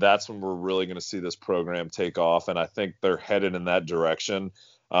line, that's when we're really going to see this program take off. And I think they're headed in that direction.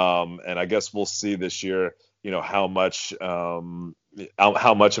 And I guess we'll see this year, how much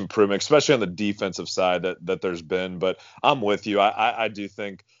improvement, especially on the defensive side that there's been. But I'm with you. I do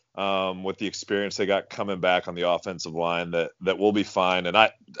think with the experience they got coming back on the offensive line that we'll be fine. And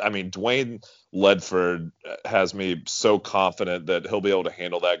I mean, Dwayne Ledford has me so confident that he'll be able to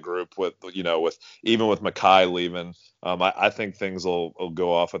handle that group with even with Mekhi leaving. I think things will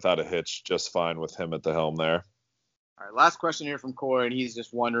go off without a hitch just fine with him at the helm there. All right, last question here from Corey, and he's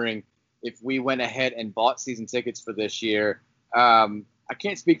just wondering if we went ahead and bought season tickets for this year. I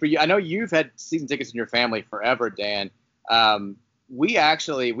can't speak for you. I know you've had season tickets in your family forever, Dan. We've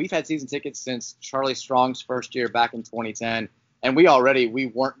had season tickets since Charlie Strong's first year back in 2010, and we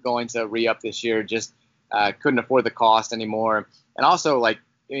weren't going to re-up this year, just couldn't afford the cost anymore. And also,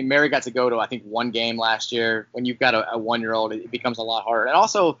 Mary got to go to, I think, one game last year. When you've got a 1-year-old, it becomes a lot harder. And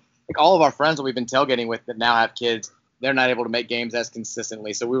also, all of our friends that we've been tailgating with that now have kids, they're not able to make games as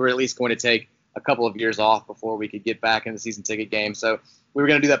consistently. So we were at least going to take a couple of years off before we could get back in the season ticket game. So we were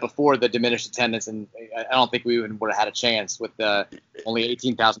going to do that before the diminished attendance, and I don't think we even would have had a chance with only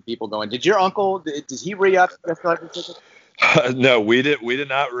 18,000 people going. Did your uncle? Did he re-up? No, we did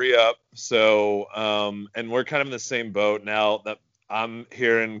not re-up. So, and we're kind of in the same boat now that I'm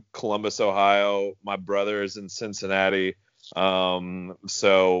here in Columbus, Ohio. My brother is in Cincinnati.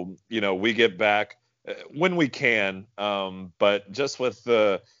 So we get back when we can. But just with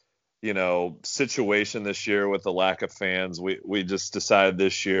the situation this year with the lack of fans, we just decided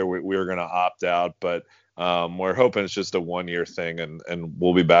this year we were going to opt out, but we're hoping it's just a 1-year thing and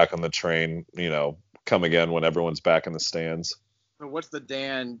we'll be back on the train, come again when everyone's back in the stands. So what's the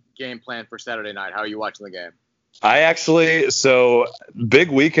Dan game plan for Saturday night? How are you watching the game? So big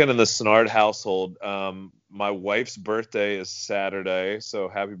weekend in the Snard household. My wife's birthday is Saturday, so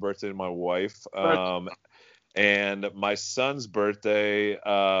happy birthday to my wife. And my son's birthday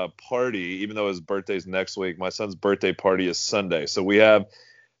party, even though his birthday's next week, my son's birthday party is Sunday. So we have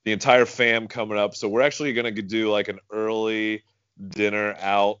the entire fam coming up. So we're actually going to do like an early dinner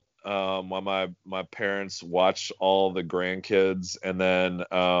out while my parents watch all the grandkids. And then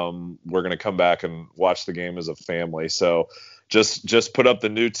we're going to come back and watch the game as a family. So just put up the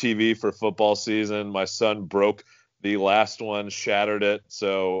new TV for football season. My son broke the last one, shattered it,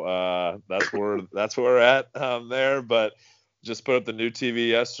 so that's where we're at there. But just put up the new TV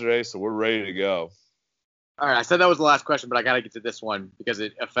yesterday, so we're ready to go. All right, I said that was the last question, but I got to get to this one because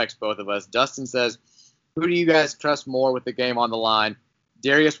it affects both of us. Dustin says, who do you guys trust more with the game on the line,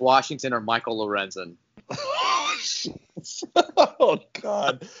 Darius Washington or Michael Lorenzen? Oh,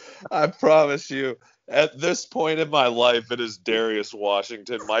 God, I promise you. At this point in my life, it is Darius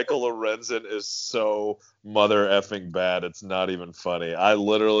Washington. Michael Lorenzen is so mother effing bad. It's not even funny. I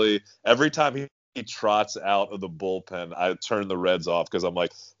literally, every time he trots out of the bullpen, I turn the Reds off because I'm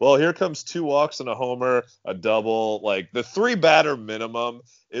like, well, here comes 2 walks and a homer, a double. Like, the 3-batter minimum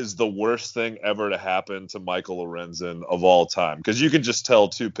is the worst thing ever to happen to Michael Lorenzen of all time, because you can just tell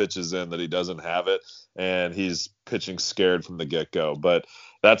 2 pitches in that he doesn't have it, and he's pitching scared from the get-go. But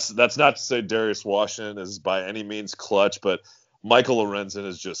that's not to say Darius Washington is by any means clutch, but Michael Lorenzen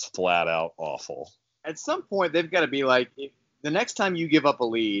is just flat out awful. At some point, they've got to be like, the next time you give up a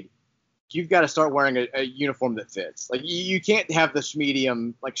lead, you've got to start wearing a uniform that fits. Like you can't have this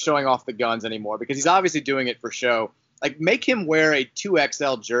medium like showing off the guns anymore because he's obviously doing it for show. Like make him wear a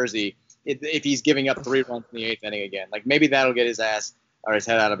 2XL jersey if he's giving up 3 runs in the 8th inning again. Like maybe that'll get his ass or his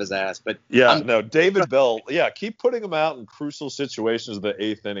head out of his ass. But David Bell. Yeah, keep putting him out in crucial situations of the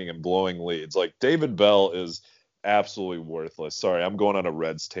 8th inning and blowing leads. Like David Bell is absolutely worthless. Sorry, I'm going on a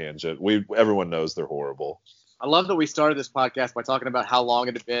Reds tangent. Everyone knows they're horrible. I love that we started this podcast by talking about how long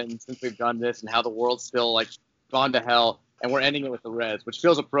it had been since we've done this and how the world's still like gone to hell, and we're ending it with the Reds, which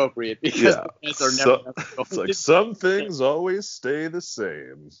feels appropriate because the Reds are never. It's like some things always stay the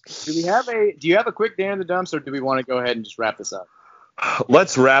same. Do you have a quick Dan in the dumps, or do we want to go ahead and just wrap this up?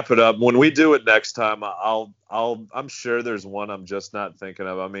 Let's wrap it up. When we do it next time, I'm sure there's one I'm just not thinking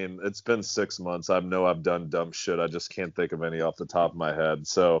of. I mean, it's been 6 months. I know I've done dumb shit. I just can't think of any off the top of my head.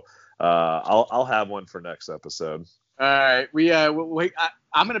 So I'll have one for next episode. All right.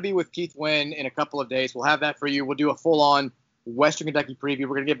 I'm going to be with Keith Wynn in a couple of days. We'll have that for you. We'll do a full-on Western Kentucky preview.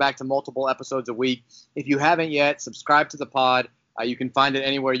 We're going to get back to multiple episodes a week. If you haven't yet, subscribe to the pod. You can find it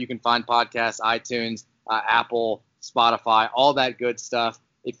anywhere you can find podcasts, iTunes, Apple, Spotify, all that good stuff.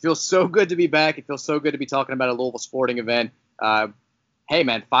 It feels so good to be back. It feels so good to be talking about a Louisville sporting event. Hey,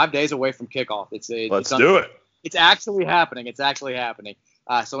 man, 5 days away from kickoff. Let's do it. It's actually happening.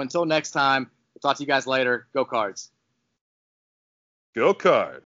 So until next time, we'll talk to you guys later. Go Cards. Go Cards.